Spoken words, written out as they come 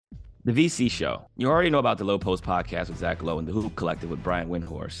The VC Show. You already know about the Low Post podcast with Zach Lowe and the Hoop Collective with Brian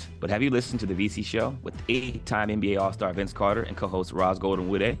Windhorst. But have you listened to the VC Show with 8-time NBA All-Star Vince Carter and co-host Roz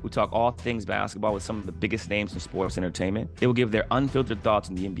Golden-Woode, who talk all things basketball with some of the biggest names in sports entertainment? They will give their unfiltered thoughts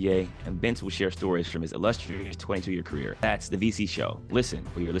on the NBA, and Vince will share stories from his illustrious 22-year career. That's the VC Show. Listen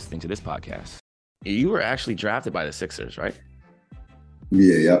when you're listening to this podcast. You were actually drafted by the Sixers, right?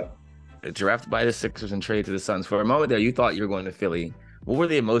 Yeah. Drafted by the Sixers and traded to the Suns. For a moment there, you thought you were going to Philly. What were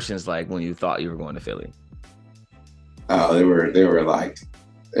the emotions like when you thought you were going to Philly? Oh, they were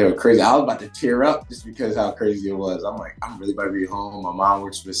crazy. I was about to tear up just because how crazy it was. I'm like, I'm really about to be home. My mom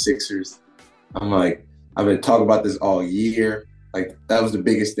works for the Sixers. I'm like, I've been talking about this all year. Like, that was the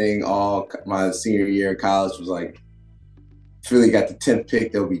biggest thing all my senior year of college was like, Philly got the 10th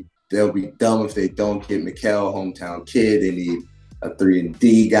pick. They'll be dumb if they don't get Mikal, hometown kid. They need a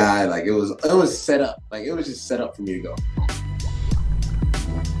 3-and-D guy. Like, it was set up. Like, it was just set up for me to go.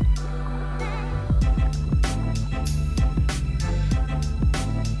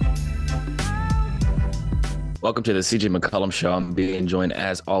 Welcome to the CJ McCollum Show. I'm being joined,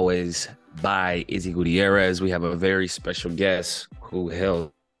 as always, by Izzy Gutierrez. We have a very special guest who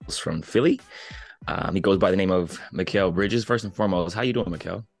hails from Philly. He goes by the name of Mikal Bridges. First and foremost, how you doing,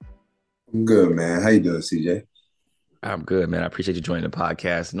 Mikal? I'm good, man. How you doing, CJ? I'm good, man. I appreciate you joining the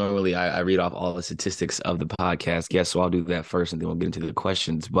podcast. Normally, I read off all the statistics of the podcast guests, so I'll do that first, and then we'll get into the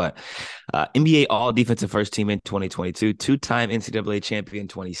questions. But NBA All-Defensive First Team in 2022, two-time NCAA champion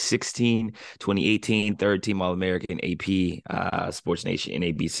 2016, 2018, third-team All-American AP, Sports Nation,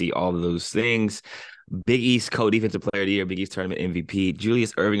 NABC, all of those things. Big East Co-Defensive Player of the Year, Big East Tournament MVP,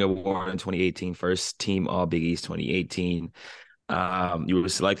 Julius Erving Award in 2018, first-team All-Big East 2018. You were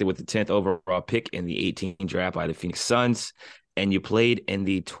selected with the 10th overall pick in the 18 draft by the Phoenix Suns, and you played in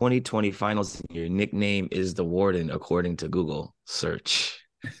the 2020 finals. Your nickname is the Warden, according to Google search.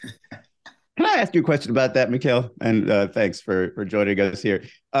 Can I ask you a question about that, Mikal? And thanks for joining us here.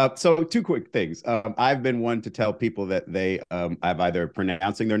 So two quick things. I've been one to tell people that they I've either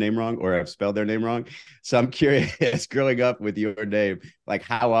pronouncing their name wrong or I've spelled their name wrong. So I'm curious, growing up with your name, like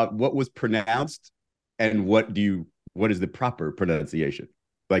what was pronounced and what is the proper pronunciation?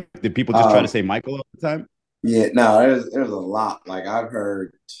 Like, did people just try to say Michael all the time? Yeah, no, there's a lot. Like, I've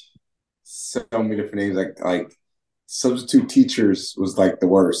heard so many different names. Like substitute teachers was like the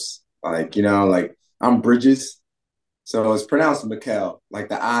worst. Like, like I'm Bridges, so it's pronounced Mikal. Like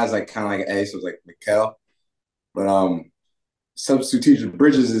the I's like kind of like an A, so it's like Mikal. But substitute teacher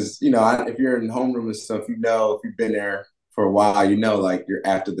Bridges is if you're in homeroom and stuff, if you've been there for a while, like you're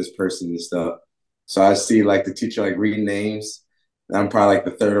after this person and stuff. So I see like the teacher like reading names. And I'm probably like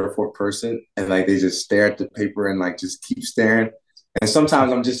the third or fourth person, and like they just stare at the paper and like just keep staring. And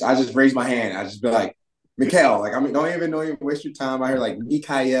sometimes I just raise my hand. I just be like, Mikal. Like, don't even waste your time. I hear like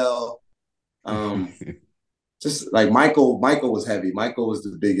Mikal. Just like Michael was heavy. Michael was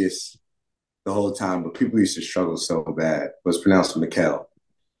the biggest the whole time, but people used to struggle so bad. But it's pronounced Mikal.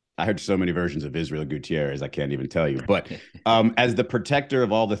 I heard so many versions of Israel Gutierrez, I can't even tell you. But as the protector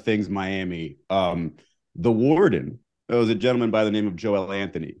of all the things Miami, the Warden, there was a gentleman by the name of Joel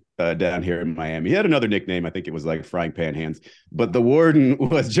Anthony down here in Miami. He had another nickname. I think it was like Frying Pan Hands. But the Warden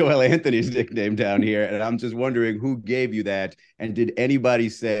was Joel Anthony's nickname down here. And I'm just wondering who gave you that. And did anybody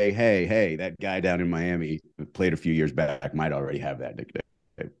say, hey, that guy down in Miami who played a few years back might already have that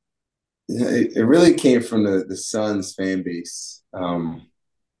nickname? Yeah, it really came from the Suns fan base.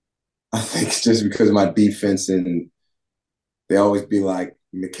 I think it's just because of my defense, and they always be like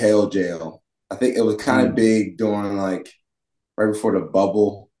Mikal Jail. I think it was kind of big during like right before the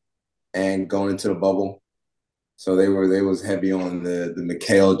bubble and going into the bubble. So they was heavy on the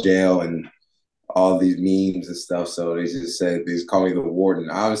Mikal Jail and all these memes and stuff. So they just call me the Warden.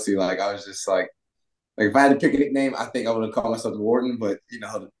 Obviously, like I was just like if I had to pick a nickname, I think I would have called myself the Warden. But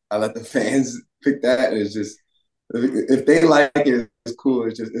I let the fans pick that, and it's just. If they like it, it's cool.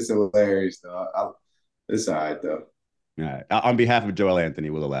 It's hilarious though. It's all right though. All right. On behalf of Joel Anthony,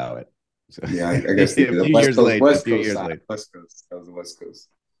 we'll allow it. So, yeah, I guess a few years late. West Coast. That was the West Coast.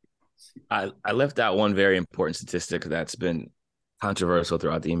 I left out one very important statistic that's been controversial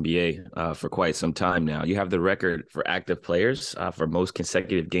throughout the NBA for quite some time now. You have the record for active players for most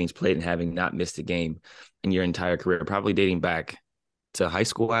consecutive games played and having not missed a game in your entire career, probably dating back to high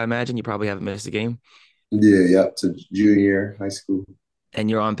school. I imagine you probably haven't missed a game. Yeah, to junior high school. And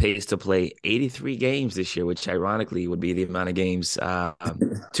you're on pace to play 83 games this year, which ironically would be the amount of games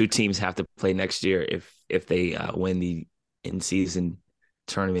two teams have to play next year if they win the in-season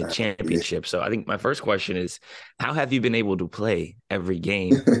tournament Yeah. championship. So I think my first question is, how have you been able to play every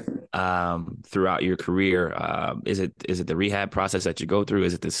game throughout your career? Is it the rehab process that you go through?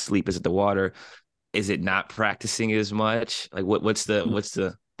 Is it the sleep? Is it the water? Is it not practicing as much? Like what's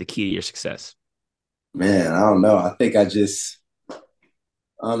the key to your success? Man, I don't know. I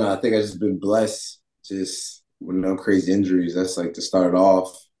don't know. I think I just been blessed just with no crazy injuries. That's like to start it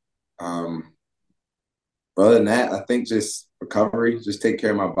off. Um, but other than that, I think just recovery, just take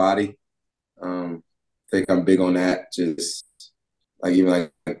care of my body. I think I'm big on that. Just like even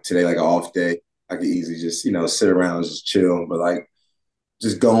like today, like an off day, I could easily just, sit around and just chill. But like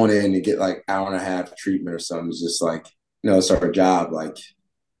just going in and get like hour and a half treatment or something is just like, it's our job. Like,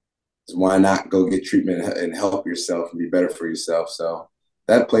 why not go get treatment and help yourself and be better for yourself? So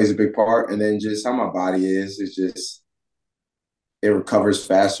that plays a big part. And then just how my body is just it recovers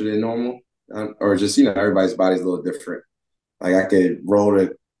faster than normal, or just everybody's body's a little different. Like I could roll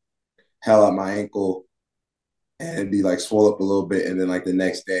the hell out my ankle and it'd be like swell up a little bit, and then like the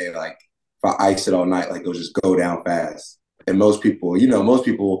next day, like if I ice it all night, like it'll just go down fast. And most people,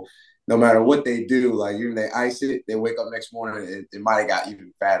 no matter what they do, like even they ice it, they wake up next morning and it might have got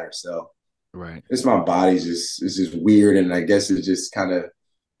even fatter. So Right. it's my body's just it's just weird, and I guess it just kind of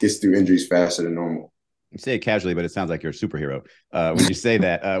gets through injuries faster than normal. You say it casually, but it sounds like you're a superhero. When you say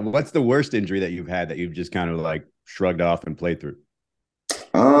that, what's the worst injury that you've had that you've just kind of like shrugged off and played through?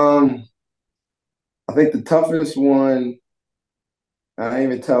 I think the toughest one. I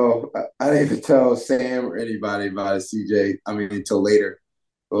didn't even tell Sam or anybody about it, CJ. I mean, until later.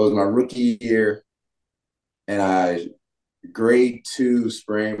 It was my rookie year, and I grade 2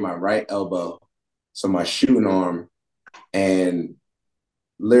 sprained my right elbow, so my shooting arm, and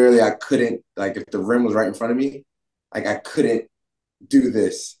literally I couldn't, like, if the rim was right in front of me, like I couldn't do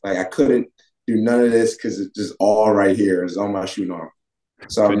this, like I couldn't do none of this because it's just all right here. It's on my shooting arm.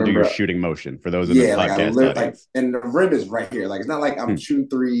 So I Couldn't do your remember, shooting motion for those in the yeah, like podcast audience. and the rim is right here. Like it's not like I'm shooting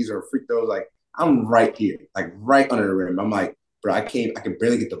threes or free throws. Like I'm right here, like right under the rim. I'm like, bro, I can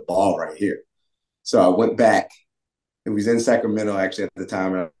barely get the ball right here. So I went back. It was in Sacramento actually at the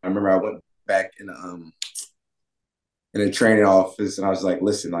time. I remember I went back in a training office, and I was like,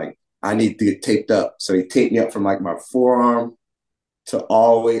 listen, like I need to get taped up. So he taped me up from like my forearm to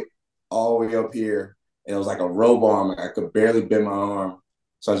all the way up here, and it was like a robe arm. Like I could barely bend my arm.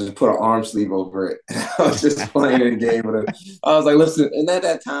 So I just put an arm sleeve over it. And I was just playing in a game with it. I was like, listen, and at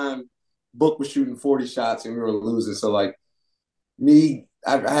that time, Book was shooting 40 shots and we were losing. So like I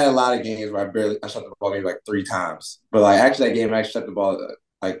had a lot of games where I shot the ball maybe like 3 times. But like actually that game I actually shot the ball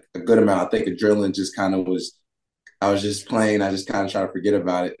like a good amount. I think adrenaline just kind of was I was just playing. I just kind of tried to forget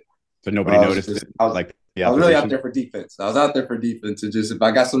about it. So nobody noticed it, like the I was really out opposition. there for defense. I was out there for defense. And just if I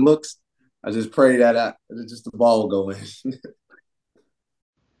got some looks, I just pray that just the ball will go in.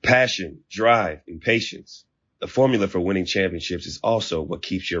 Passion, drive, and patience. The formula for winning championships is also what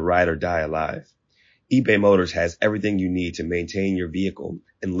keeps your ride or die alive. eBay Motors has everything you need to maintain your vehicle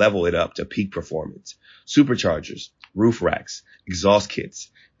and level it up to peak performance. Superchargers, roof racks, exhaust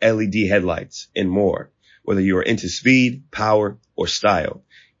kits, LED headlights, and more. Whether you are into speed, power, or style,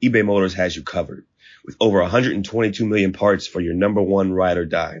 eBay Motors has you covered. With over 122 million parts for your number one ride or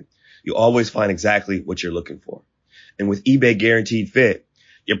die, you'll always find exactly what you're looking for. And with eBay Guaranteed Fit,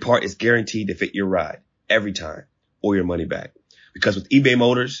 your part is guaranteed to fit your ride every time or your money back. Because with eBay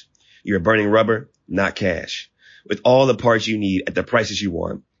Motors, you're burning rubber, not cash. With all the parts you need at the prices you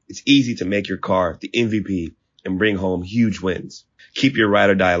want, it's easy to make your car the MVP and bring home huge wins. Keep your ride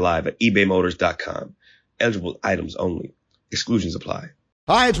or die alive at ebaymotors.com. Eligible items only. Exclusions apply.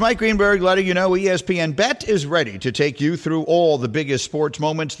 Hi, it's Mike Greenberg letting you know ESPN Bet is ready to take you through all the biggest sports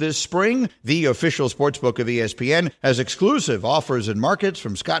moments this spring. The official sportsbook of ESPN has exclusive offers and markets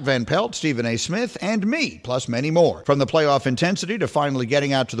from Scott Van Pelt, Stephen A. Smith, and me, plus many more. From the playoff intensity to finally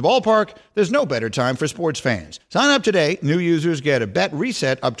getting out to the ballpark, there's no better time for sports fans. Sign up today. New users get a bet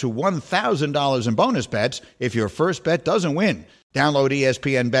reset up to $1,000 in bonus bets if your first bet doesn't win. Download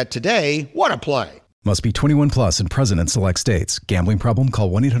ESPN Bet today. What a play. Must be 21 plus and present in select states. Gambling problem?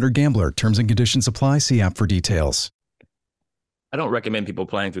 Call 1-800-GAMBLER. Terms and conditions apply. See app for details. I don't recommend people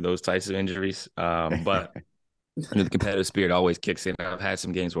playing through those types of injuries, but the competitive spirit always kicks in. I've had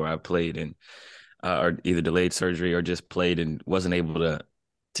some games where I've played and or either delayed surgery or just played and wasn't able to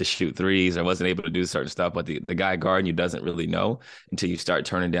shoot threes or wasn't able to do certain stuff. But the guy guarding you doesn't really know until you start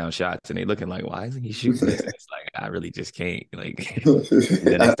turning down shots and they looking like, why isn't he shooting this? It's like, I really just can't. Like, And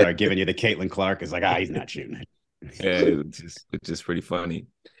then they start giving you the Caitlin Clark. It's like, he's not shooting. yeah, it's just pretty funny.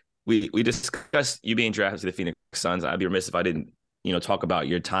 We discussed you being drafted to the Phoenix Suns. I'd be remiss if I didn't, talk about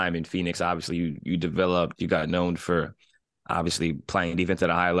your time in Phoenix. Obviously, you developed, you got known for obviously playing defense at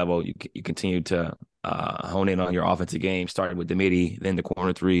a high level, you continue to hone in on your offensive game, starting with the midi, then the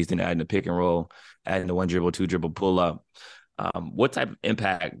corner threes, then adding the pick and roll, adding the 1 dribble, 2 dribble pull up. What type of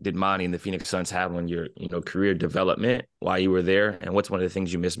impact did Monty and the Phoenix Suns have on your career development while you were there? And what's one of the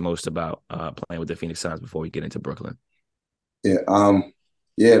things you missed most about playing with the Phoenix Suns before we get into Brooklyn?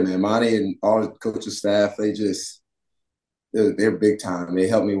 Yeah, man, Monty and all the coaching staff, they're big time. They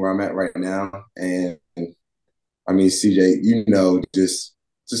helped me where I'm at right now. And I mean, CJ,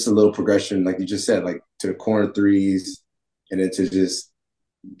 just a little progression, like you just said, like to the corner threes, and then to just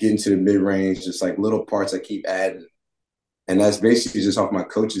get into the mid range, just like little parts I keep adding. And that's basically just off my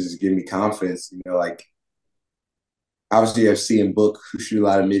coaches is giving me confidence. Like obviously I've seen Book who shoot a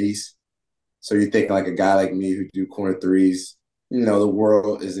lot of middies. So you're thinking like a guy like me who do corner threes, the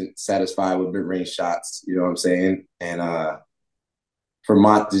world isn't satisfied with mid range shots. You know what I'm saying? And for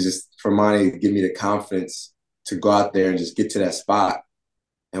Monty to give me the confidence to go out there and just get to that spot.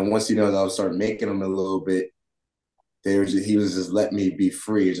 And once he knows I'll start making them a little bit, he was just letting me be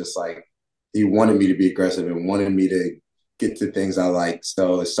free. It's just like he wanted me to be aggressive and wanted me to get to things I like.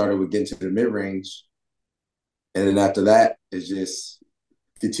 So it started with getting to the mid range. And then after that, it just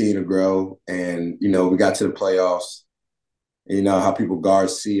continued to grow. And, we got to the playoffs. And you know how people guard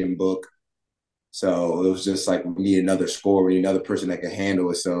C and Book. So it was just like we need another scorer, we need another person that can handle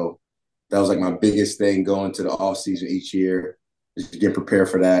it. So that was like my biggest thing going to the offseason each year, just to get prepared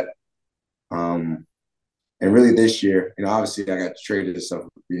for that. And really this year, obviously I got traded and stuff.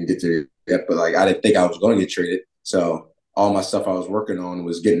 We didn't get to it yet, but like I didn't think I was going to get traded. So all my stuff I was working on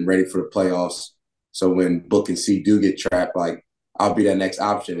was getting ready for the playoffs. So when Book and C do get trapped, like I'll be that next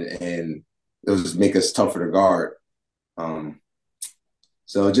option, and it'll just make us tougher to guard.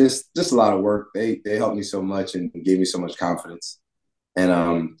 So just a lot of work. They helped me so much and gave me so much confidence.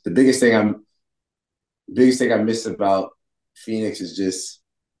 And the biggest thing I miss about Phoenix is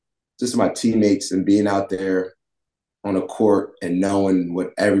just my teammates and being out there on the court and knowing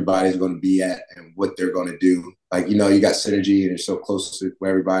what everybody's going to be at and what they're going to do. Like, you got synergy and you're so close to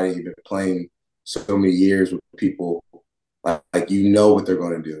everybody. You've been playing so many years with people. Like what they're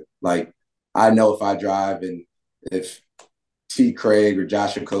going to do. Like, I know if I drive and if T. Craig or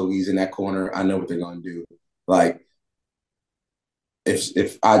Josh Okogie's in that corner, I know what they're going to do. Like,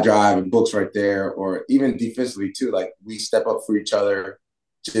 if I drive and Book's right there, or even defensively too, like we step up for each other,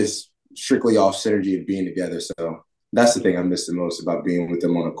 just strictly off synergy and being together. So that's the thing I miss the most about being with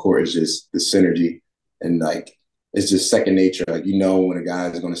them on the court is just the synergy. And like, it's just second nature. Like, when a guy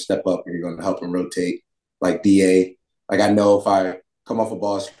is going to step up and you're going to help him rotate, like DA. Like, I know if I come off a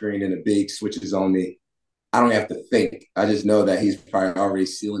ball screen and a big switches on me, I don't have to think. I just know that he's probably already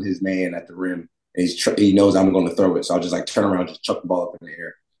sealing his man at the rim. And he knows I'm going to throw it. So I'll just like turn around, just chuck the ball up in the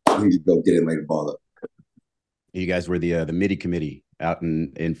air. And just go get it and lay the ball up. You guys were the MIDI committee out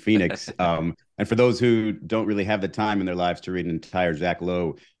in Phoenix. And for those who don't really have the time in their lives to read an entire Zach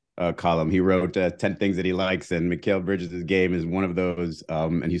Lowe column, he wrote 10 things that he likes, and Mikal Bridges' game is one of those.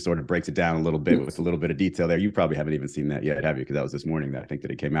 And he sort of breaks it down a little bit with a little bit of detail there. You probably haven't even seen that yet, have you? Because that was this morning that I think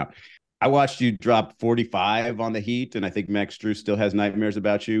that it came out. I watched you drop 45 on the Heat, and I think Max Strus still has nightmares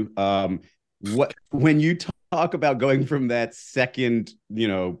about you. When you talk about going from that second,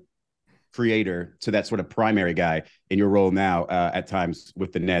 creator to that sort of primary guy in your role now, at times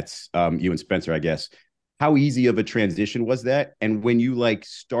with the Nets, you and Spencer, I guess, how easy of a transition was that? And when you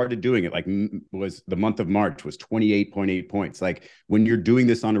started doing it, was the month of March was 28.8 points. Like, when you're doing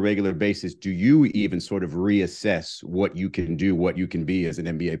this on a regular basis, do you even sort of reassess what you can do, what you can be as an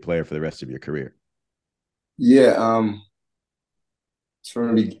NBA player for the rest of your career? Yeah.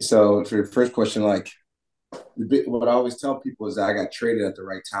 So for your first question, like what I always tell people is that I got traded at the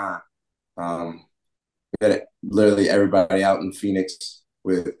right time. We had literally everybody out in Phoenix.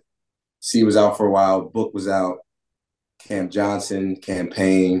 With C was out for a while, Book was out, Cam Johnson,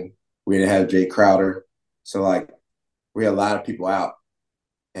 campaign. We didn't have Jay Crowder. So like we had a lot of people out.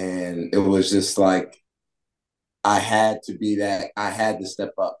 And it was just like I had to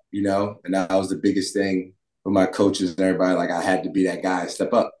step up, and that was the biggest thing with my coaches and everybody. Like, I had to be that guy,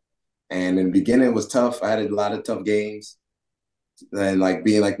 step up. And in the beginning, it was tough. I had a lot of tough games. And like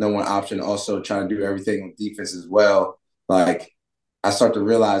being like no one option, also trying to do everything on defense as well. Like, I start to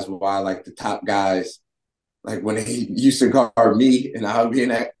realize why like the top guys, like when he used to guard me and I would be in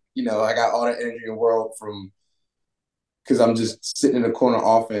that, I got all the energy in the world from because I'm just sitting in the corner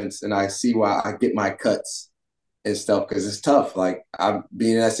offense, and I see why I get my cuts and stuff because it's tough. Like, I'm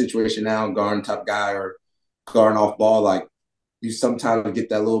being in that situation now, guarding top guy or guarding off ball. Like, you sometimes get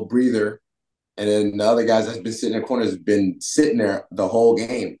that little breather, and then the other guys that's been sitting in the corner has been sitting there the whole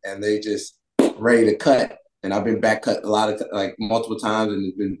game, and they just ready to cut. and I've been back cut a lot of like multiple times, and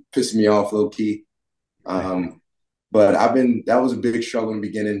it's been pissing me off low key. But that was a big struggle in the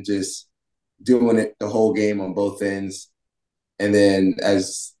beginning, just doing it the whole game on both ends. And then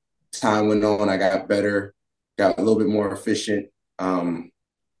as time went on, I got better, got a little bit more efficient,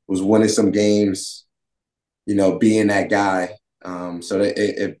 was winning some games, being that guy. So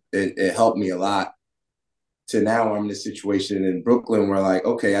it helped me a lot. To now I'm in a situation in Brooklyn where like,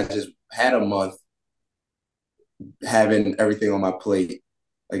 okay, I just had a month having everything on my plate.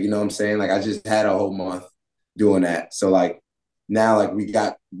 Like, you know what I'm saying? Like I just had a whole month doing that. So like now like we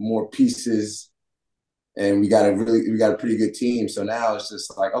got more pieces and we got a pretty good team. So now it's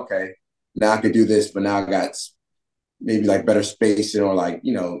just like, okay, now I could do this, but now I got maybe like better spacing or like,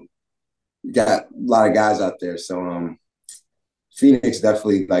 got a lot of guys out there. So Phoenix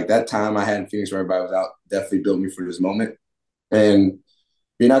definitely, like that time I had in Phoenix where everybody was out, definitely built me for this moment. And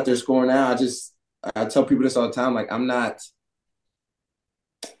being out there scoring now, I tell people this all the time, like I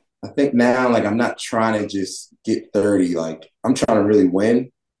think now, like I'm not trying to just get 30. Like I'm trying to really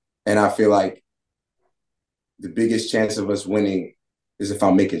win. And I feel like the biggest chance of us winning is if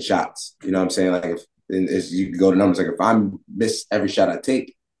I'm making shots. You know what I'm saying? Like as you go to numbers, like if I miss every shot I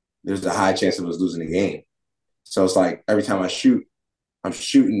take, there's a high chance of us losing the game. So it's like every time I shoot, I'm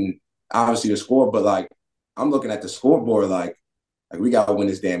shooting obviously the score, but like I'm looking at the scoreboard like we gotta win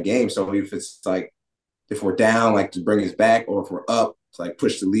this damn game. So if it's like if we're down, like to bring us back, or if we're up, to like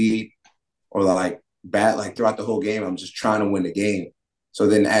push the lead, or like throughout the whole game, I'm just trying to win the game. So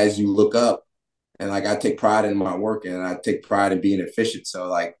then as you look up, and like I take pride in my work and I take pride in being efficient. So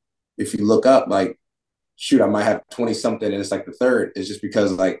like if you look up, like shoot, I might have 20 something and it's like the third. It's just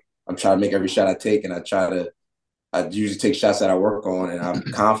because like I'm trying to make every shot I take, and I usually take shots that I work on and I'm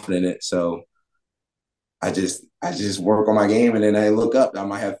confident in it. So I just work on my game, and then I look up, I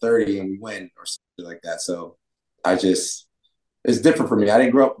might have 30 and we win or something like that. So it's different for me. I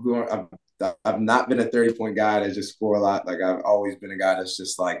didn't grow up I've not been a 30-point guy that just score a lot. Like I've always been a guy that's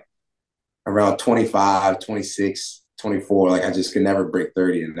just like around 25, 26, 24. Like I just could never break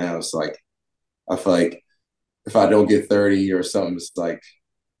 30. And now it's like, I feel like if I don't get 30 or something, it's like,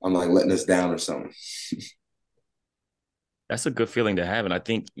 I'm like letting us down or something. That's a good feeling to have. And I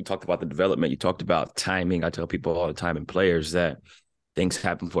think you talked about the development. You talked about timing. I tell people all the time in players that things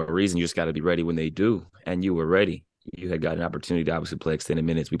happen for a reason. You just got to be ready when they do. And you were ready. You had got an opportunity to obviously play extended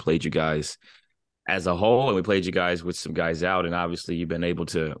minutes. We played you guys as a whole, and we played you guys with some guys out. And obviously you've been able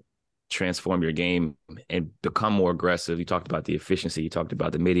to transform your game and become more aggressive. You talked about the efficiency. You talked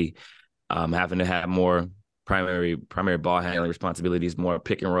about the midi, having to have more primary ball handling responsibilities, more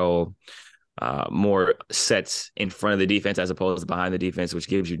pick and roll, more sets in front of the defense as opposed to behind the defense, which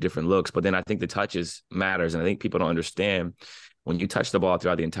gives you different looks. But then I think the touches matters. And I think people don't understand when you touch the ball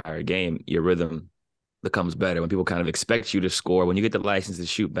throughout the entire game, your rhythm becomes better. When people kind of expect you to score, when you get the license to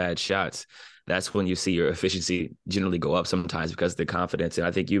shoot bad shots, that's when you see your efficiency generally go up sometimes because of the confidence. And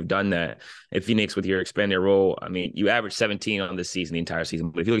I think you've done that at Phoenix with your expanded role. I mean, you averaged 17 on this season, the entire season.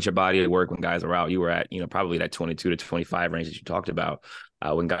 But if you look at your body of work when guys are out, you were at, probably that 22 to 25 range that you talked about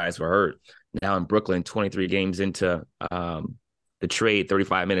when guys were hurt. Now in Brooklyn, 23 games into the trade,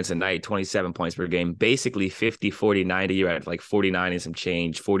 35 minutes a night, 27 points per game, basically 50, 40, 90. You're at like 49 and some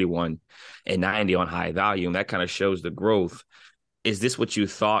change, 41 and 90 on high value. And that kind of shows the growth. Is this what you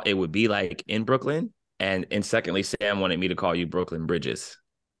thought it would be like in Brooklyn? And secondly, Sam wanted me to call you Brooklyn Bridges.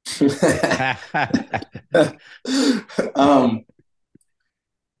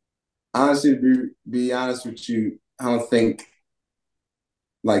 Honestly, be honest with you, I don't think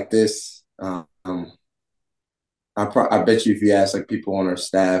like this. I bet you if you ask like people on our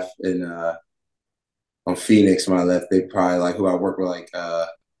staff in on Phoenix when I left, they probably like who I work with,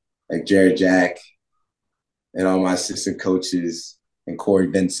 like Jared Jack and all my assistant coaches and Corey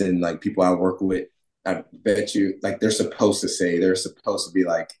Vincent, like people I work with. I bet you like they're supposed to be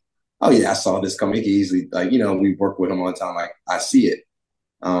like, oh yeah, I saw this coming. He could easily like, we work with him all the time. Like I see it.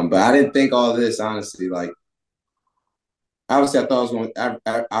 But I didn't think all this, honestly. Like obviously I thought I was going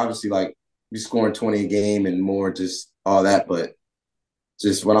obviously like be scoring 20 a game and more, just all that, but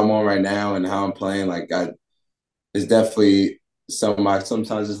just what I'm on right now and how I'm playing, like it's definitely something I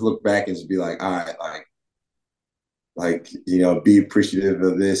sometimes just look back and just be like, all right, be appreciative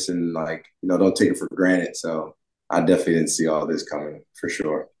of this and like, don't take it for granted. So I definitely didn't see all this coming for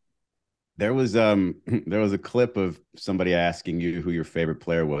sure. There was a clip of somebody asking you who your favorite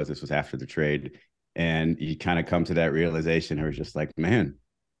player was. This was after the trade. And you kind of come to that realization where it's just like, man,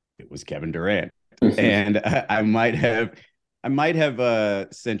 it was Kevin Durant. And I might have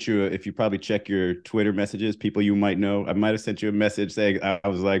sent you, if you probably check your Twitter messages, people you might know, I might have sent you a message saying, I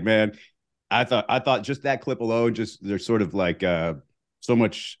was like, man, I thought just that clip alone, just there's sort of like so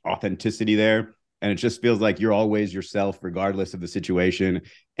much authenticity there. And it just feels like you're always yourself, regardless of the situation.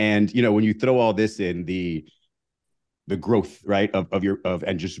 And when you throw all this in, the growth, right, of your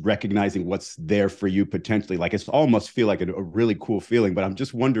and just recognizing what's there for you potentially, like it's almost feel like a really cool feeling. But I'm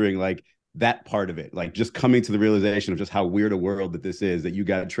just wondering, like that part of it, like just coming to the realization of just how weird a world that this is, that you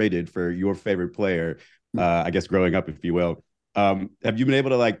got traded for your favorite player, I guess growing up, if you will. Have you been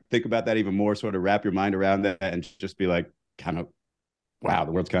able to like think about that even more, sort of wrap your mind around that and just be like, kind of, wow,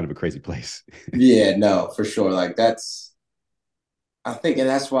 the world's kind of a crazy place? Yeah, no, for sure. Like I think, and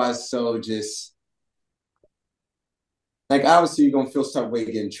that's why it's so just like obviously you're gonna feel some way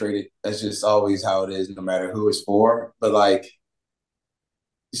getting traded. That's just always how it is, no matter who it's for. But like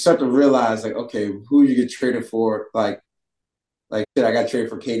you start to realize, like, okay, who you get traded for? Like shit, I got traded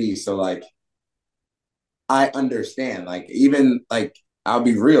for KD, so like I understand. Like even like I'll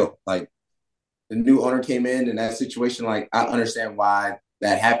be real, like the new owner came in that situation, like I understand why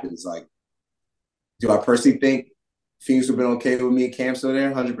that happens. Like, do I personally think Phoenix would have been okay with me and Cam still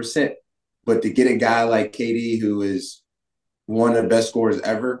there? 100%. But to get a guy like KD, who is one of the best scorers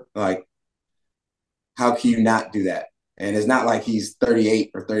ever, like, how can you not do that? And it's not like he's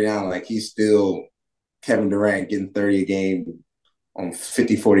 38 or 39. Like, he's still Kevin Durant getting 30 a game on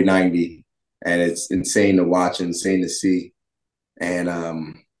 50, 40, 90. And it's insane to watch, insane to see. And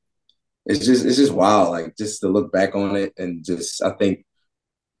it's just wild, like, just to look back on it. And just, I think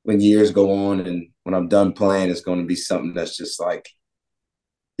when years go on and when I'm done playing, it's going to be something that's just like,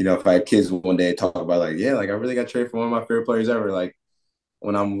 if I had kids one day talk about like, yeah, like I really got traded for one of my favorite players ever, like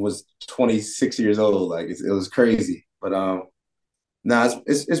when I was 26 years old, like it was crazy. But no,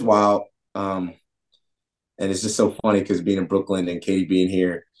 it's wild, and it's just so funny because being in Brooklyn and Katie being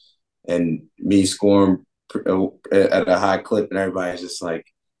here and me scoring at a high clip and everybody's just like,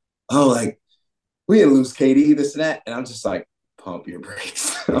 oh, like we didn't lose KD, this and that, and I'm just like, pump your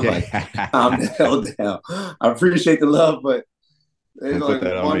brakes. I'm like, calm the hell down. I appreciate the love, but there's Don't put like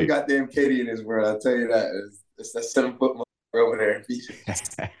that on one me. goddamn Katie in this world. I'll tell you that. It's that 7 foot over there.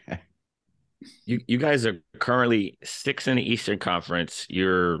 You guys are currently sixth in the Eastern Conference.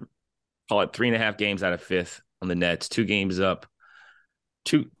 You're call it 3.5 games out of fifth on the Nets, two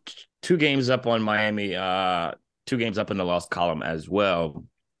two games up on Miami, 2 games up in the lost column as well.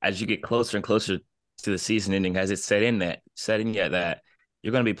 As you get closer and closer to the season ending, has it set in yet that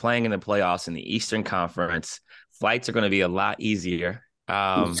you're going to be playing in the playoffs in the Eastern Conference? Flights are going to be a lot easier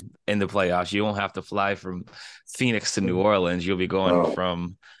in the playoffs. You won't have to fly from Phoenix to New Orleans. You'll be going Oh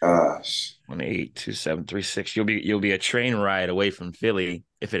from gosh. 1 8 2 7 3 6. You'll be a train ride away from Philly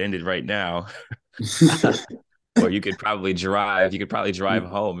if it ended right now. Or you could probably drive. You could probably drive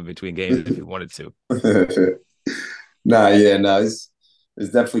home in between games if you wanted to. Nah, it's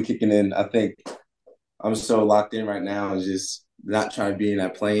definitely kicking in. I think I'm so locked in right now and just not trying to be in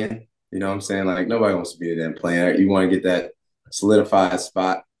that plan. You know what I'm saying? Like nobody wants to be in that plan. You want to get that solidified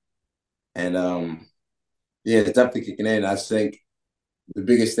spot. And yeah, it's definitely kicking in. I think the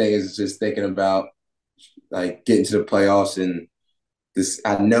biggest thing is just thinking about like getting to the playoffs and this.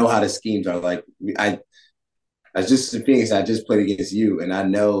 I know how the schemes are. Like I just in Phoenix. I just played against you, and I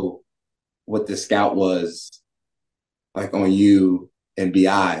know what the scout was like on you and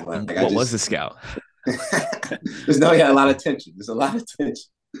Bi. Like I What was the just scout? just know he had a lot of tension. There's a lot of tension.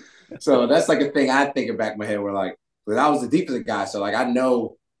 So that's like a thing I think in back of my head where like, but I was the defensive guy, so like I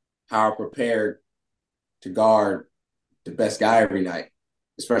know how I prepared to guard the best guy every night,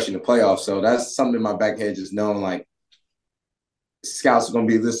 especially in the playoffs. So that's something in my back head, just knowing like scouts are going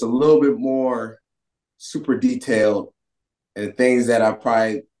to be just a little bit more super detailed, and things that I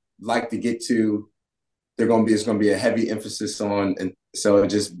probably like to get to, it's going to be a heavy emphasis on, and so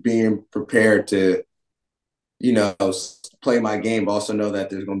just being prepared to, play my game, but also know that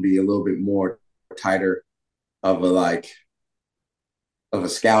there's going to be a little bit more tighter of a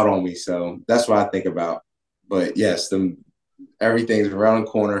scout on me. So that's what I think about. But yes, everything's around the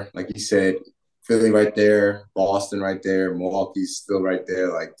corner, like you said. Philly right there, Boston right there, Milwaukee's still right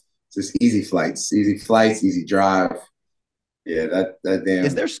there. Like just easy flights, easy drive. Yeah, that Is damn.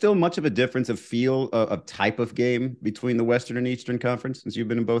 there still much of a difference of feel of type of game between the Western and Eastern Conference since you've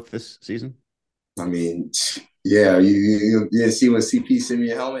been in both this season? I mean, yeah, you didn't see when CP sent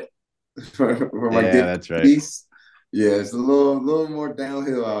me a helmet for my Yeah, gift that's right. piece. Yeah, it's a little more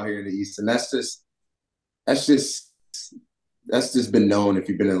downhill out here in the East, and that's just been known if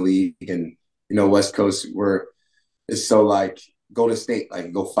you've been in the league and West Coast where it's so like Golden State,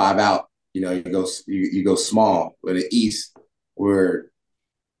 like go 5 out, you go small. But the East where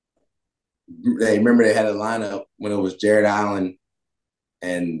they remember they had a lineup when it was Jared Allen,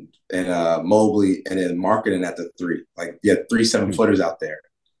 and Mobley, and then marketing at the three. Like you had 3 7-footers out there.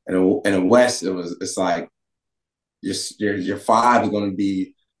 And in the West, it's like your five is going to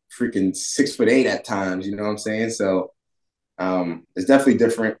be freaking 6'8" at times. You know what I'm saying? So it's definitely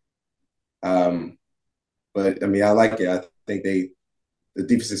different. But I mean, I like it. I think the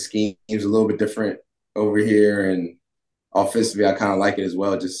defensive scheme is a little bit different over here, and offensively, I kind of like it as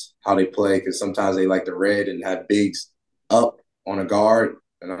well, just how they play, because sometimes they like the red and have bigs up on a guard,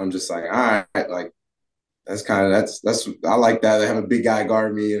 and I'm just like, all right, like that's I like that. They have a big guy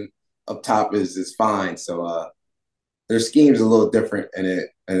guard me, and up top is fine. So their scheme's a little different, and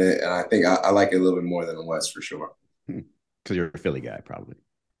I think I like it a little bit more than the West for sure. Because you're a Philly guy, probably.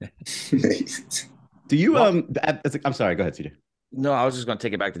 Do you I'm sorry, go ahead, CJ. No, I was just going to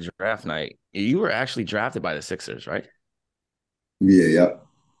take it back to draft night. You were actually drafted by the Sixers, right? Yeah, yep.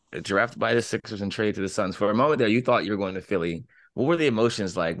 Drafted by the Sixers and traded to the Suns. For a moment there, you thought you were going to Philly. What were the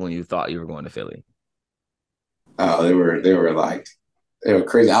emotions like when you thought you were going to Philly? Oh, they were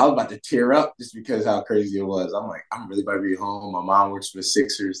crazy. I was about to tear up just because how crazy it was. I'm like, I'm really about to be home. My mom works for the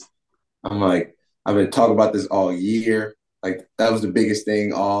Sixers. I'm like, I've been talking about this all year. Like that was the biggest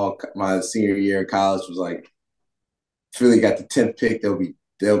thing all my senior year of college was like, Philly got the 10th pick.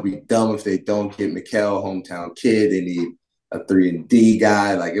 They'll be dumb if they don't get Mikal, hometown kid. They need a 3-and-D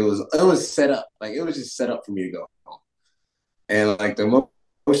guy. Like it was set up. Like it was just set up for me to go home. And like the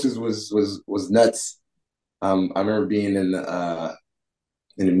emotions was nuts. I remember being in the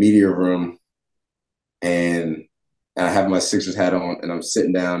media room, and I have my Sixers hat on, and I'm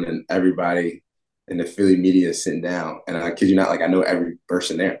sitting down, and everybody in the Philly media is sitting down. And I kid you not, like I know every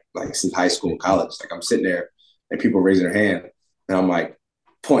person there, like since high school and college. Like I'm sitting there, and people raising their hand, and I'm like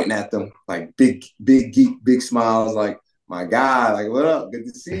pointing at them, like big geek, big smiles, like my guy, like what up, good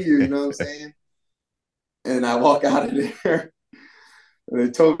to see you, you know what I'm saying? And I walk out of there, and they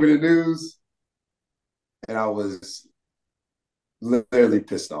told me the news, and I was literally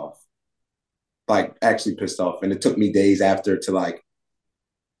pissed off, like actually pissed off, and it took me days after to like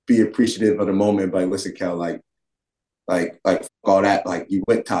be appreciative of the moment. But like, listen, Kel, like all that, like you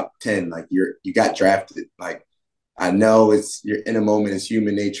went top 10, like you got drafted, like. I know you're in a moment. It's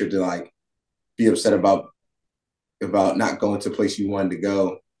human nature to like be upset about not going to a place you wanted to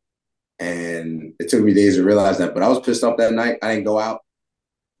go, and it took me days to realize that. But I was pissed off that night. I didn't go out.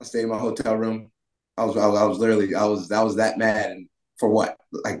 I stayed in my hotel room. I was literally I was that mad, and for what?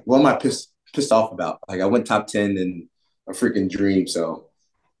 Like what am I pissed off about? Like I went top 10 in a freaking dream. So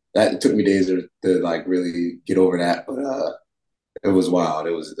that it took me days to like really get over that. But it was wild.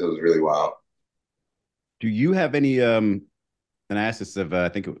 It was really wild. Do you have any and I asked this of I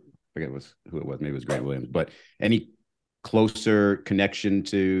forget who it was, maybe it was Grant Williams, but any closer connection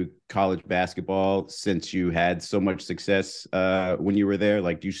to college basketball since you had so much success when you were there?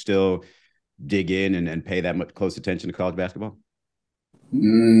 Like do you still dig in and pay that much close attention to college basketball?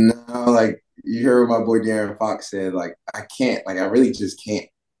 No, like you heard what my boy Darren Fox said, like I can't, like I really just can't.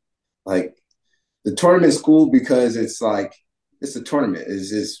 Like the tournament's cool because it's like it's a tournament.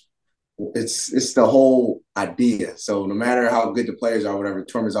 It's the whole idea. So no matter how good the players are, whatever, the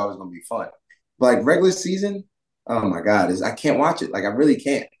tournament's always gonna be fun. But like regular season, oh my God, I can't watch it. Like I really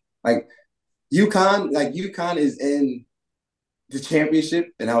can't. Like UConn is in the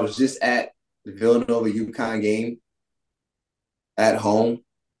championship, and I was just at the Villanova UConn game at home,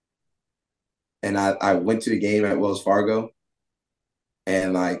 and I went to the game at Wells Fargo,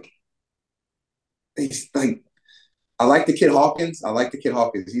 and like he's like I like the kid Hawkins. I like the kid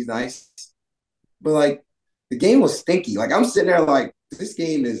Hawkins. He's nice. But like the game was stinky. Like I'm sitting there like this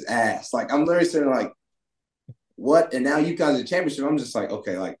game is ass. Like I'm literally sitting there like what? And now you guys are championship. I'm just like,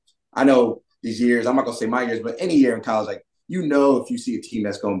 okay, like I know these years, I'm not gonna say my years, but any year in college, like you know if you see a team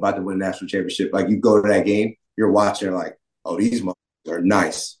that's going about to win a national championship, like you go to that game, you're watching like, oh, these motherfuckers are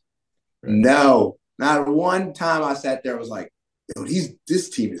nice. Right. No, not one time I sat there was like, yo, this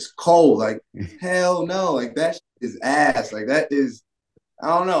team is cold. Like, hell no. Like that is ass. Like that is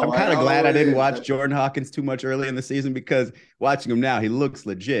I don't know. I'm kind of glad I didn't watch Jordan Hawkins too much early in the season because watching him now, he looks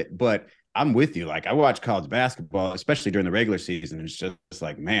legit. But I'm with you. Like I watch college basketball, especially during the regular season. And it's just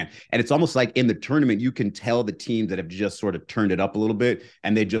like, man. And it's almost like in the tournament, you can tell the teams that have just sort of turned it up a little bit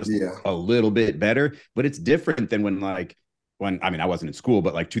and they just look a little bit better. But it's different than when I mean, I wasn't in school,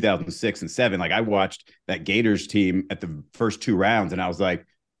 but like 2006 and 2007, like I watched that Gators team at the first 2 rounds and I was like,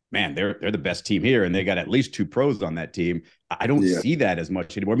 man, they're the best team here. And they got at least 2 pros on that team. I don't see that as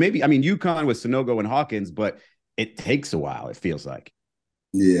much anymore. Maybe, I mean, UConn with Sonogo and Hawkins, but it takes a while, it feels like.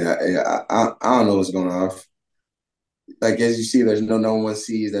 Yeah. I don't know what's going on. Like, as you see, there's no one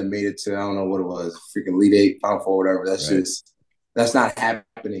sees that made it to, I don't know what it was, freaking Elite 8, Final Four, whatever. That's right. Just, that's not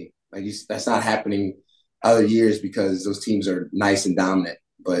happening. That's not happening other years because those teams are nice and dominant.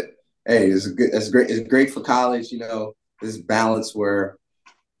 But hey, it's great. It's great for college. This balance where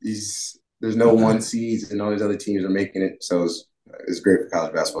there's no one seeds and all these other teams are making it. So it's great for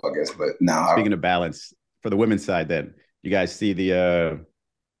college basketball, I guess. But now, speaking of balance for the women's side, then you guys see the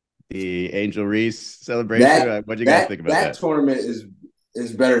Angel Reese celebration. What do you guys think about that? That tournament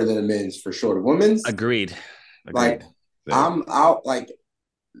is better than the men's for sure. The women's, agreed. Like I'm out. Like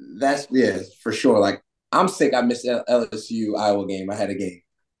that's for sure. Like I'm sick. I missed LSU Iowa game. I had a game.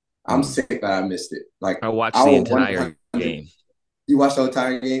 I'm sick that I missed it. Like I watched the entire game. You watched the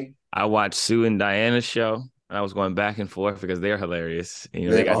entire game? I watched Sue and Diana's show. And I was going back and forth because they're hilarious.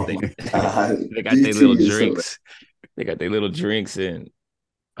 They got their little drinks. They got their little drinks and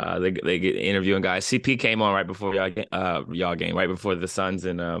they get interviewing guys. CP came on right before y'all game, right before the Suns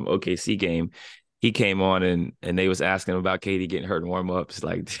and OKC game. He came on and they was asking him about Katie getting hurt in warm-ups.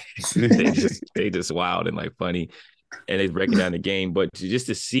 Like they just wild and like funny. And they breaking down the game. But just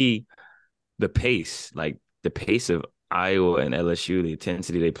to see the pace, like the pace of Iowa and LSU, the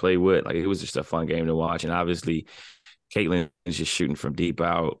intensity they play with, like it was just a fun game to watch. And obviously Caitlin is just shooting from deep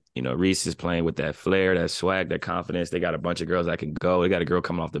out. Reese is playing with that flair, that swag, that confidence. They got a bunch of girls that can go. They got a girl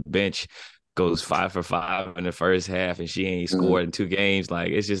coming off the bench, goes 5 for 5 in the first half, and she ain't scored in 2 games.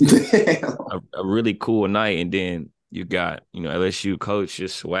 Like it's just a really cool night. And then you got, LSU coach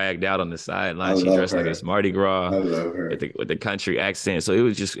just swagged out on the sideline. She dressed like it's Mardi Gras with the country accent. So it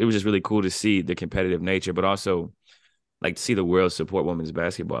was just really cool to see the competitive nature, but also like to see the world support women's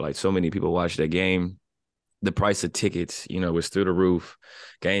basketball. Like so many people watched that game. The price of tickets, was through the roof.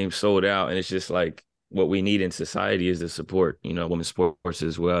 Games sold out, and it's just like what we need in society is to support, women's sports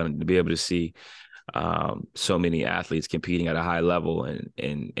as well, and to be able to see so many athletes competing at a high level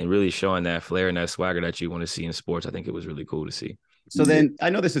and really showing that flair and that swagger that you want to see in sports. I think it was really cool to see. So then I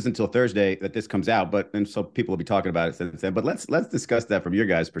know this isn't until Thursday that this comes out, and so people will be talking about it since then. But let's discuss that from your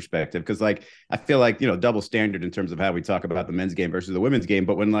guys' perspective, because like I feel like double standard in terms of how we talk about the men's game versus the women's game.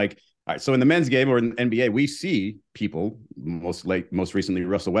 But when all right, so in the men's game or in NBA, we see people most recently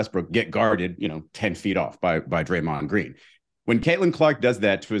Russell Westbrook get guarded 10 feet off by Draymond Green. When Caitlin Clark does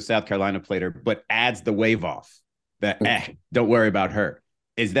that to a South Carolina player, but adds the wave off that don't worry about her,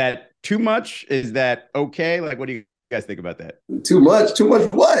 is that too much? Is that okay? Like, what do you guys think about that? Too much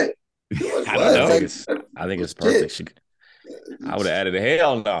what? I don't know. I think it's perfect. I would have added a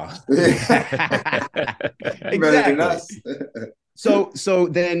hell no. Exactly. So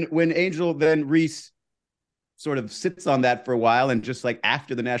then when Reese sort of sits on that for a while, and just like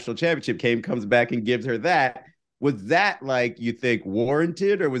after the national championship comes back and gives her that, was that like you think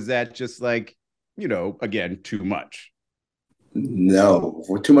warranted, or was that just like again too much? No,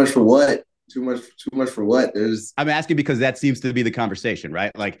 too much for what? Too much for what? I'm asking because that seems to be the conversation,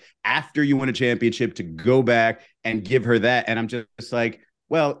 right? Like after you win a championship, to go back and give her that, and I'm just like,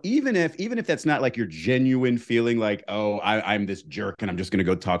 well, even if that's not like your genuine feeling, like, oh, I'm this jerk and I'm just gonna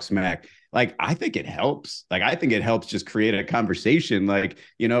go talk smack. Like, I think it helps. Like, I think it helps just create a conversation. Like,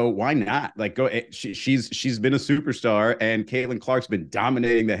 why not? Like, go. She's been a superstar, and Caitlin Clark's been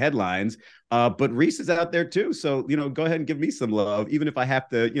dominating the headlines. But Reese is out there too. So, go ahead and give me some love, even if I have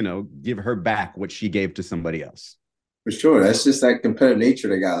to, give her back what she gave to somebody else. For sure. That's just that competitive nature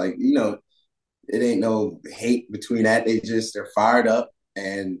they got. Like, it ain't no hate between that. They're fired up,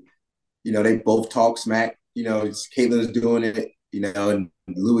 and, they both talk smack. Caitlin's doing it, in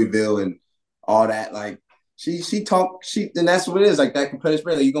Louisville and all that. Like, and that's what it is. Like, that competitive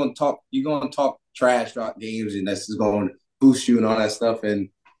spirit. Like, you're gonna talk trash throughout games, and that's just going to boost you and all that stuff. And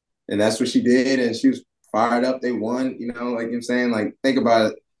that's what she did, and she was fired up. They won, like I'm saying. Like, think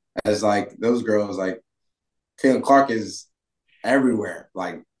about it as like those girls, like Caitlin Clark is everywhere.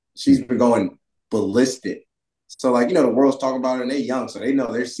 Like, she's been going ballistic. So, like, the world's talking about her, and they're young, so they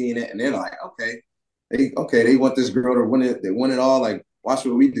know they're seeing it, and they're like, okay, they want this girl to win it. They win it all. Like, watch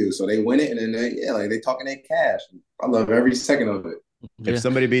what we do. So they win it, and then they talking their cash. I love every second of it. If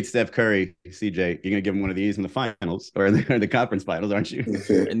somebody beats Steph Curry, CJ, you're gonna give him one of these in the finals or in the conference finals, aren't you?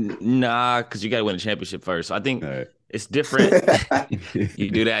 Nah, because you got to win a championship first. So I think it's different. You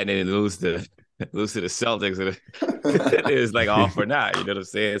do that and then lose to the Celtics. It's like all for naught. You know what I'm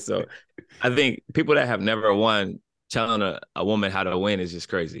saying? So I think people that have never won, telling a woman how to win is just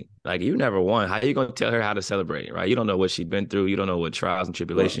crazy. Like, you never won. How are you going to tell her how to celebrate, right? You don't know what she's been through. You don't know what trials and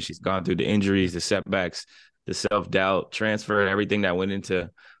tribulations she's gone through, the injuries, the setbacks, the self-doubt, transfer, and everything that went into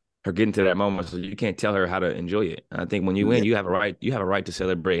her getting to that moment. So you can't tell her how to enjoy it. And I think when you win, you have a right. You have a right to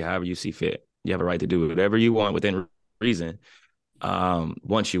celebrate however you see fit. You have a right to do whatever you want within reason.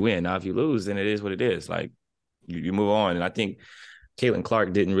 Once you win. Now, if you lose, then it is what it is. Like, you move on. And I think Caitlin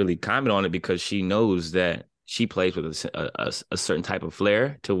Clark didn't really comment on it because she knows that she plays with a certain type of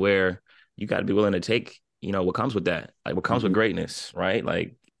flair to where you got to be willing to take, what comes with that, like what comes with greatness, right?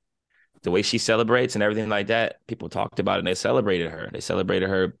 Like the way she celebrates and everything like that. People talked about it and they celebrated her. They celebrated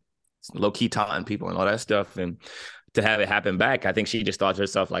her low key taunting people and all that stuff. And to have it happen back, I think she just thought to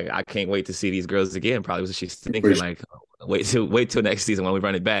herself, like, I can't wait to see these girls again. Probably was what she's thinking, like, wait till next season when we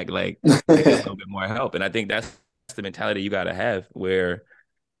run it back, like get a little bit more help. And I think that's the mentality you got to have, where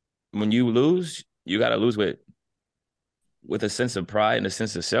when you lose, you got to lose with a sense of pride and a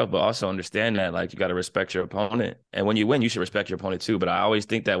sense of self, but also understand that, like, you got to respect your opponent. And when you win, you should respect your opponent too. But I always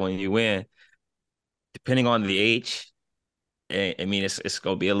think that when you win, depending on the age, I mean, it's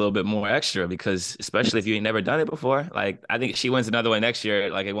gonna be a little bit more extra, because especially if you ain't never done it before. Like, I think if she wins another one next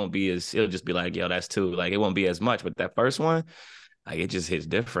year, like, it'll just be like, yo, that's two. Like, it won't be as much. But that first one, like, it just hits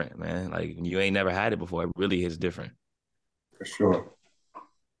different, man. Like, you ain't never had it before, it really hits different. For sure.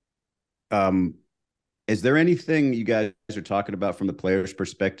 Is there anything you guys are talking about from the players'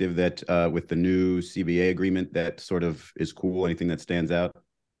 perspective that with the new CBA agreement that sort of is cool? Anything that stands out?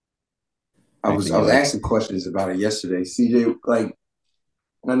 I was asking questions about it yesterday. CJ, like,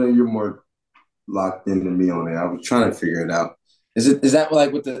 I know you're more locked in than me on it. I was trying to figure it out. Is that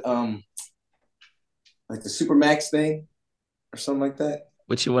like with the like the Supermax thing or something like that?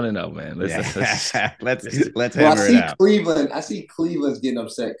 What you want to know, man? Let's Well, hammer it out. I see Cleveland's getting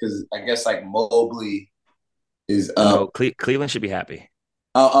upset because I guess like Mobley is No, up. Cleveland should be happy.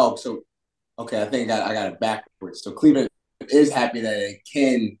 So okay, I think I got it backwards. So Cleveland is happy that it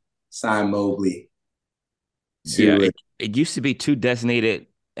can sign Mobley Yeah, to it used to be two designated,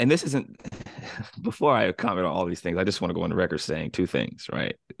 and this isn't, before I comment on all these things, I just want to go on the record saying two things,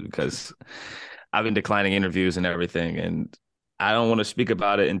 right? Because I've been declining interviews and everything, and I don't want to speak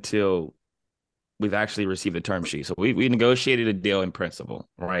about it until we've actually received a term sheet. So we negotiated a deal in principle,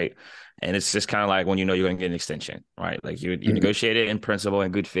 right? And it's just kind of like when you know you're going to get an extension, right? Like you negotiate it in principle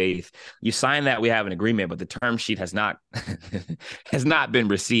in good faith. You sign that, we have an agreement, but the term sheet has not has not been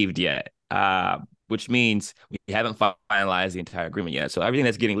received yet, which means we haven't finalized the entire agreement yet. So everything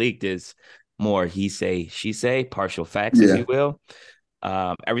that's getting leaked is more he say, she say, partial facts, if you will.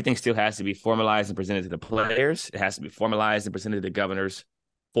 Everything still has to be formalized and presented to the players. It has to be formalized and presented to the governors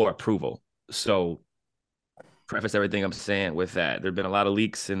for approval. So preface everything I'm saying with that. There have been a lot of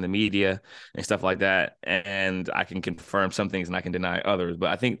leaks in the media and stuff like that, and I can confirm some things and I can deny others. But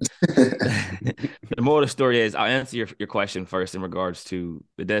I think the moral of the story is, I'll answer your question first in regards to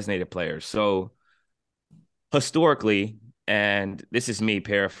the designated players. So historically, and this is me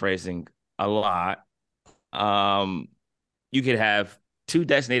paraphrasing a lot, you could have two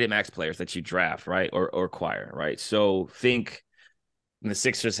designated max players that you draft, right, or acquire, right? So think the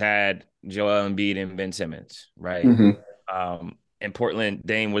Sixers had Joel Embiid and Ben Simmons, right? In Portland,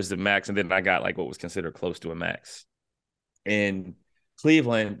 Dame was the max, and then I got like what was considered close to a max. In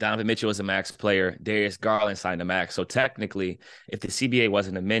Cleveland, Donovan Mitchell was a max player. Darius Garland signed a max. So technically, if the CBA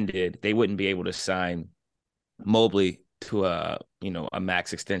wasn't amended, they wouldn't be able to sign Mobley to a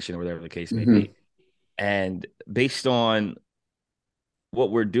max extension or whatever the case may be. And based on what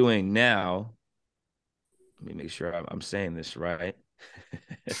we're doing now, let me make sure I'm saying this right.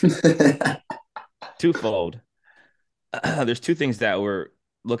 Twofold. There's two things that we're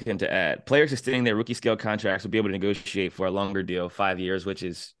looking to add. Players extending their rookie scale contracts will be able to negotiate for a longer deal, 5 years, which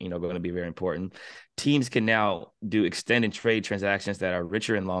is going to be very important. Teams can now do extend and trade transactions that are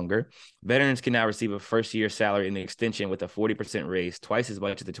richer and longer. Veterans can now receive a first-year salary in the extension with a 40% raise, twice as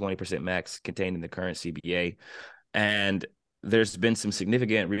much as the 20% max contained in the current CBA. And there's been some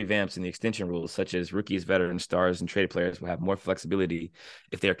significant revamps in the extension rules, such as rookies, veterans, stars, and traded players will have more flexibility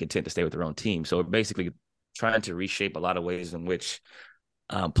if they're content to stay with their own team. So we're basically trying to reshape a lot of ways in which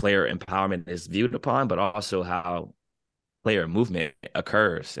player empowerment is viewed upon, but also how player movement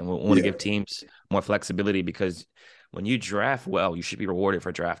occurs. And we want to give teams more flexibility, because when you draft well, you should be rewarded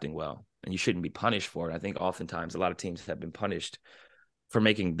for drafting well, and you shouldn't be punished for it. I think oftentimes a lot of teams have been punished for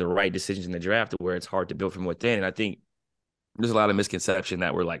making the right decisions in the draft, where it's hard to build from within. And I think there's a lot of misconception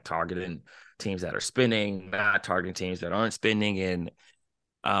that we're like targeting teams that are spending, not targeting teams that aren't spending. And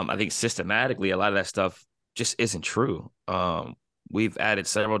I think systematically, a lot of that stuff just isn't true. We've added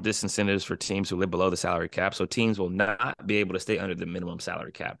several disincentives for teams who live below the salary cap. So teams will not be able to stay under the minimum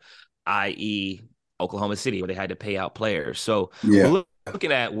salary cap, i.e. Oklahoma City, where they had to pay out players. So we're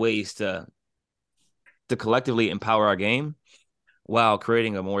looking at ways to collectively empower our game while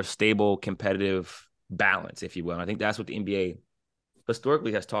creating a more stable, competitive balance, if you will. And I think that's what the NBA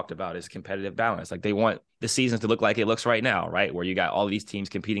historically has talked about is competitive balance. Like they want the seasons to look like it looks right now, right? Where you got all these teams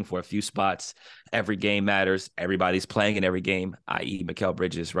competing for a few spots. Every game matters. Everybody's playing in every game, i.e. Mikal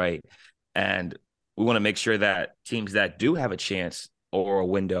Bridges, right? And we want to make sure that teams that do have a chance or a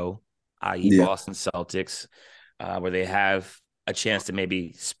window, i.e. Boston Celtics, where they have a chance to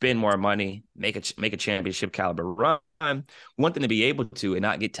maybe spend more money, make a championship caliber run, we want them to be able to and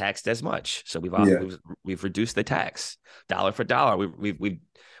not get taxed as much. So we've reduced the tax dollar for dollar.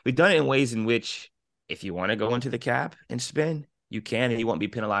 We've done it in ways in which if you want to go into the cap and spend, you can, and you won't be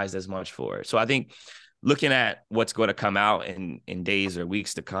penalized as much for it. So I think looking at what's going to come out in days or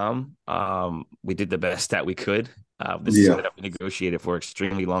weeks to come, we did the best that we could. This is something that we negotiated for an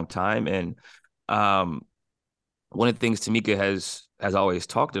extremely long time. And one of the things Tamika has always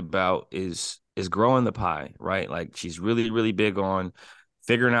talked about is growing the pie, right? Like she's really, really big on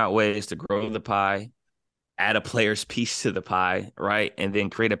figuring out ways to grow the pie, add a player's piece to the pie, right? And then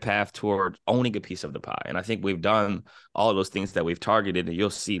create a path toward owning a piece of the pie. And I think we've done all of those things that we've targeted, and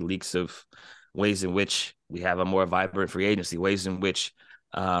you'll see leaks of ways in which we have a more vibrant free agency, ways in which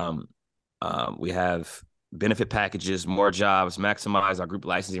we have benefit packages, more jobs, maximize our group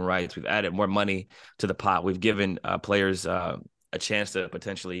licensing rights. We've added more money to the pot. We've given players a chance to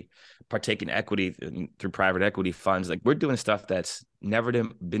potentially partake in equity through private equity funds. Like we're doing stuff that's never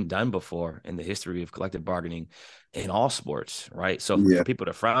been done before in the history of collective bargaining in all sports, right? So for people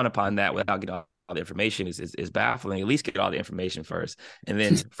to frown upon that without getting all the information is baffling. At least get all the information first and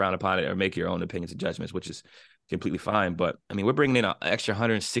then frown upon it or make your own opinions and judgments, which is completely fine. But I mean, we're bringing in an extra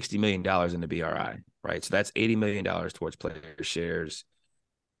 $160 million in the BRI, right? So that's $80 million towards player shares.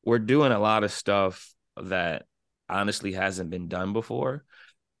 We're doing a lot of stuff that honestly hasn't been done before.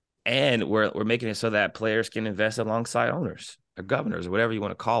 And we're making it so that players can invest alongside owners or governors or whatever you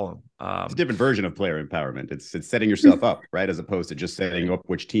want to call them. It's a different version of player empowerment. It's setting yourself up, right? As opposed to just setting up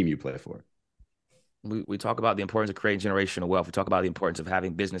which team you play for. We talk about the importance of creating generational wealth. We talk about the importance of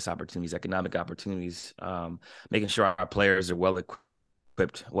having business opportunities, economic opportunities, making sure our players are well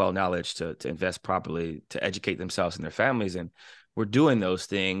equipped, well knowledge to invest properly, to educate themselves and their families. And we're doing those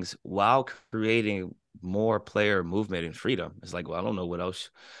things while creating more player movement and freedom. It's like, well, I don't know what else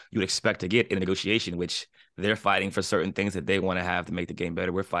you would expect to get in a negotiation, which they're fighting for certain things that they want to have to make the game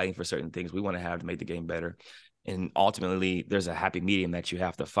better. We're fighting for certain things we want to have to make the game better. And ultimately, there's a happy medium that you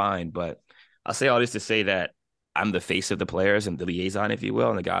have to find. But I'll say all this to say that I'm the face of the players and the liaison, if you will,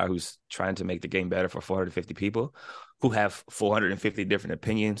 and the guy who's trying to make the game better for 450 people who have 450 different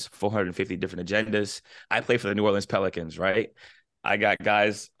opinions, 450 different agendas. I play for the New Orleans Pelicans, right? I got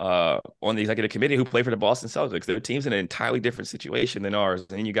guys on the executive committee who play for the Boston Celtics. Their team's in an entirely different situation than ours. And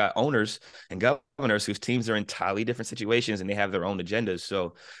then you got owners and governors whose teams are in entirely different situations and they have their own agendas.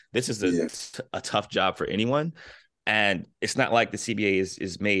 So this is a tough job for anyone. And it's not like the CBA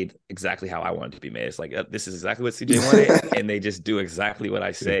is made exactly how I want it to be made. It's like, this is exactly what CJ wanted. And they just do exactly what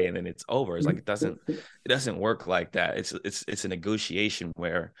I say. And then it's over. It's like, it doesn't work like that. It's a negotiation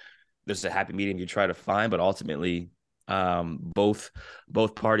where there's a happy medium you try to find, but ultimately both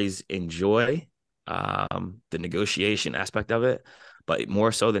parties enjoy the negotiation aspect of it. But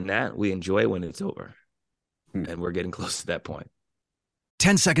more so than that, we enjoy when it's over. And we're getting close to that point.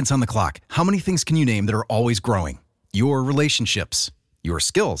 10 seconds on the clock. How many things can you name that are always growing? Your relationships, your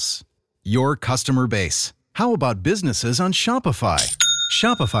skills, your customer base. How about businesses on Shopify?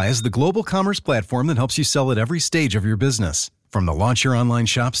 Shopify is the global commerce platform that helps you sell at every stage of your business. From the launch your online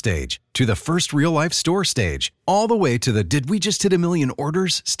shop stage to the first real life store stage, all the way to the did we just hit a million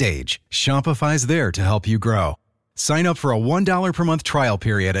orders stage. Shopify's there to help you grow. Sign up for a $1 per month trial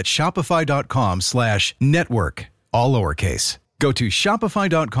period at shopify.com/network, all lowercase. Go to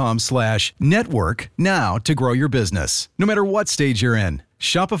shopify.com/network now to grow your business, no matter what stage you're in.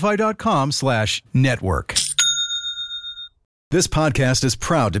 Shopify.com/network. This podcast is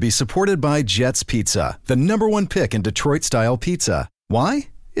proud to be supported by Jets Pizza, the #1 pick in Detroit-style pizza. Why?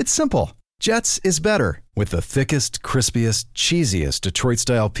 It's simple. Jets is better. With the thickest, crispiest, cheesiest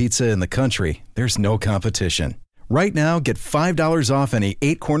Detroit-style pizza in the country, there's no competition. Right now, get $5 off any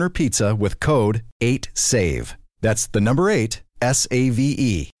 8-corner pizza with code 8SAVE. That's the number 8,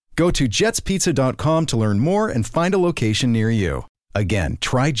 SAVE. Go to jetspizza.com to learn more and find a location near you. Again,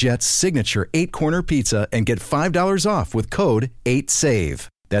 try Jet's signature 8-corner pizza and get $5 off with code 8SAVE.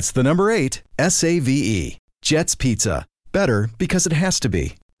 That's the number 8, SAVE. Jet's Pizza. Better because it has to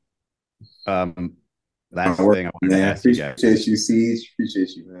be. Last thing I wanted to ask you guys. Appreciate you, Siege. Appreciate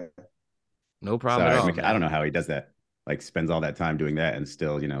you, man. No problem at all. I don't know how he does that. Like, spends all that time doing that and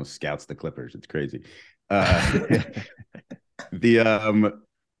still, scouts the Clippers. It's crazy.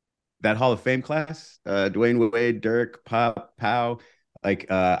 that Hall of Fame class, Dwayne Wade, Dirk, Pop, Pow. Like,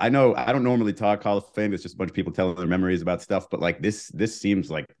 I know I don't normally talk Hall of Fame. It's just a bunch of people telling their memories about stuff. But like this seems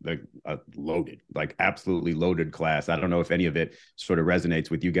like a loaded, like absolutely loaded class. I don't know if any of it sort of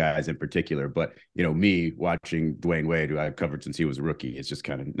resonates with you guys in particular. But me watching Dwayne Wade, who I've covered since he was a rookie, it's just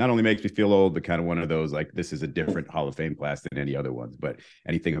kind of not only makes me feel old, but kind of one of those like this is a different Hall of Fame class than any other ones. But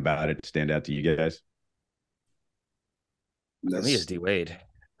anything about it stand out to you guys? For me, it's D Wade.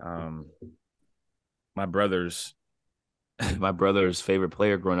 My brother's favorite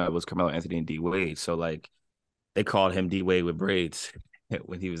player growing up was Carmelo Anthony and D Wade. So like they called him D Wade with braids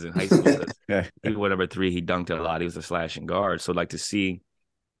when he was in high school. He was number 3. He dunked a lot. He was a slashing guard. So like to see,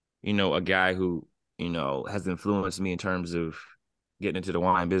 a guy who has influenced me in terms of getting into the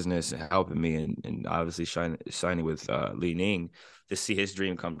wine business and helping me, and obviously shining with Li Ning, to see his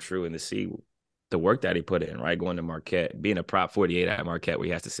dream come true and to see the work that he put in, right? Going to Marquette, being a prop 48 at Marquette, where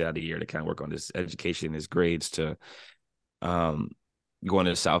he has to sit out a year to kind of work on his education and his grades, to going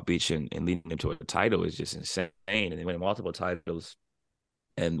to South Beach and leading him to a title is just insane. And then winning multiple titles,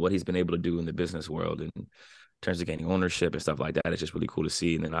 and what he's been able to do in the business world in terms of gaining ownership and stuff like that, it's just really cool to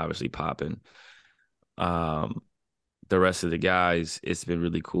see. And then obviously Pop and the rest of the guys, it's been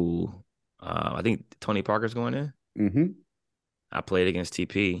really cool. I think Tony Parker's going in. Mm-hmm. I played against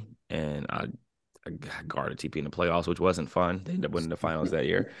TP, and I guarded TP in the playoffs, which wasn't fun. They ended up winning the finals that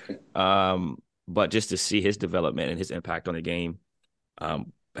year. But just to see his development and his impact on the game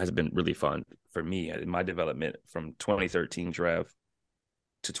has been really fun for me in my development from 2013 draft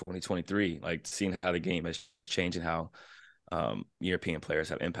to 2023. Like seeing how the game has changed and how European players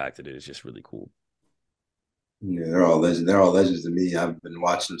have impacted it is just really cool. Yeah, they're all legends. They're all legends to me. I've been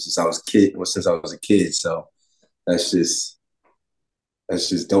watching them since I was a kid. So that's just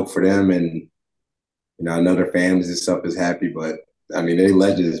dope for them. And I know their families and stuff is happy, but I mean, they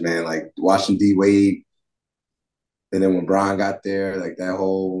legends, man. Like watching D Wade, and then when Brian got there, like that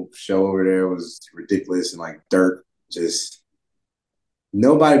whole show over there was ridiculous. And like Dirk, just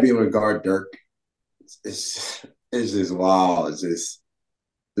nobody being able to guard Dirk. It's just wild. This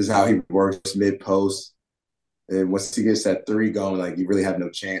is how he works mid post, and once he gets that 3 going, like you really have no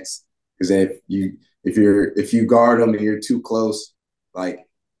chance. Because if you guard him and you're too close, like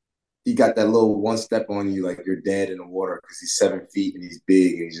he got that little one step on you, like you're dead in the water because he's 7 feet and he's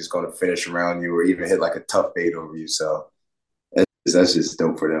big and he's just going to finish around you or even hit like a tough fade over you. So that's just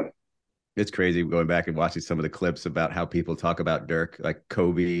dope for them. It's crazy going back and watching some of the clips about how people talk about Dirk, like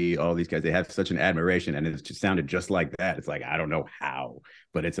Kobe, all these guys. They have such an admiration, and it just sounded just like that. It's like, I don't know how,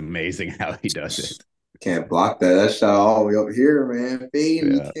 but it's amazing how he does it. Can't block that. That shot all the way up here, man. Fade,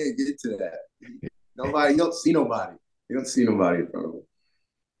 you can't get to that. Nobody, you don't see nobody. You don't see nobody in front of him.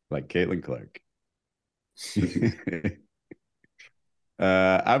 Like Caitlin Clark.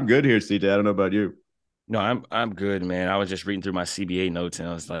 I'm good here, CJ. I don't know about you. No, I'm good, man. I was just reading through my CBA notes, and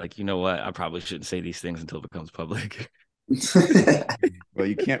I was like, you know what? I probably shouldn't say these things until it becomes public. Well,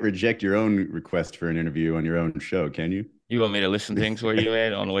 you can't reject your own request for an interview on your own show, can you? You want me to listen things for you,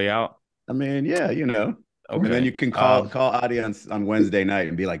 man, on the way out? I mean, yeah, Okay. And then you can call audience on Wednesday night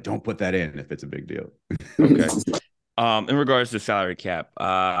and be like, don't put that in if it's a big deal. Okay. In regards to salary cap,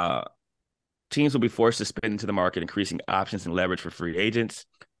 teams will be forced to spend into the market, increasing options and leverage for free agents.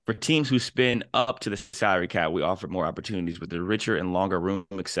 For teams who spend up to the salary cap, we offer more opportunities with the richer and longer room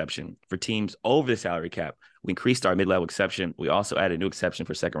exception. For teams over the salary cap, we increased our mid-level exception. We also added a new exception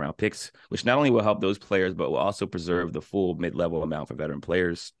for second-round picks, which not only will help those players, but will also preserve the full mid-level amount for veteran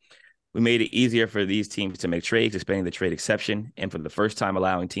players. We made it easier for these teams to make trades, expanding the trade exception, and for the first time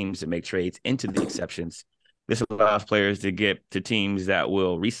allowing teams to make trades into the exceptions. This allows players to get to teams that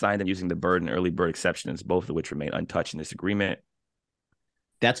will re-sign them using the bird and early bird exceptions, both of which remain untouched in this agreement.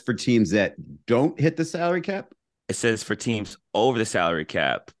 That's for teams that don't hit the salary cap? It says for teams over the salary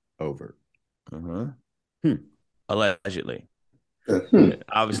cap. Over. Allegedly.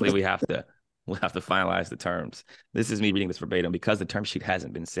 Obviously, we'll have to finalize the terms. This is me reading this verbatim because the term sheet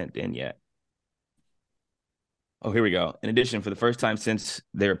hasn't been sent in yet. Oh, here we go. In addition, for the first time since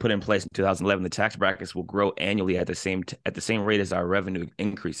they were put in place in 2011, the tax brackets will grow annually at the same rate as our revenue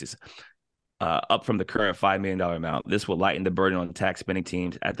increases, up from the current $5 million amount. This will lighten the burden on tax spending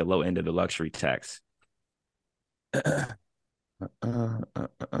teams at the low end of the luxury tax.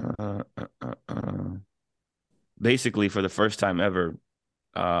 Basically, for the first time ever,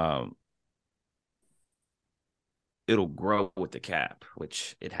 it'll grow with the cap,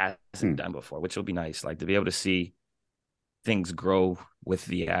 which it hasn't done before, which will be nice. Like to be able to see things grow with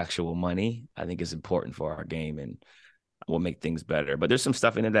the actual money, I think is important for our game and will make things better. But there's some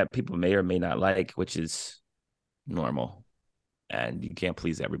stuff in it that people may or may not like, which is normal. and you can't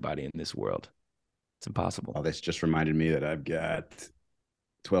please everybody in this world. It's impossible. Well, this just reminded me that I've got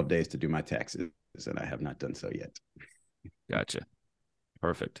 12 days to do my taxes, and I have not done so yet. Gotcha.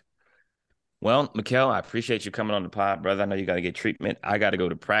 Perfect. Well, Mikal, I appreciate you coming on the pod, brother. I know you got to get treatment. I got to go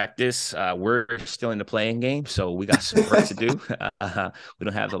to practice. We're still in the playing game, so we got some work to do. We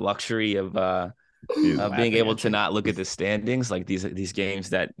don't have the luxury of being able to not look at the standings. Like these games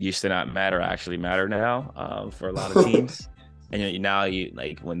that used to not matter actually matter now for a lot of teams. And now you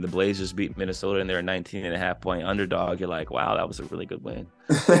like when the Blazers beat Minnesota and they're a 19.5-point underdog, you're like, wow, that was a really good win.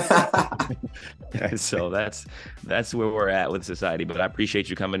 So that's where we're at with society. But I appreciate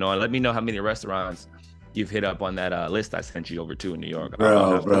you coming on. Let me know how many restaurants you've hit up on that list I sent you over to in New York.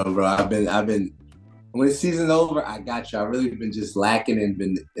 Bro. I've been when the season's over, I got you. I've really been just lacking and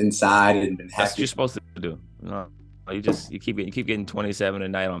been inside and been happy. That's what you're supposed to do. You keep getting 27 a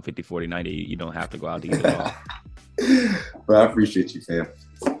night on 50, 40, 90. You don't have to go out to eat at all. Bro, I appreciate you, fam.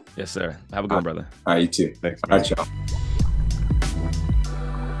 Yes, sir. Have a good one, brother. All right, you too. Thanks. All right, y'all.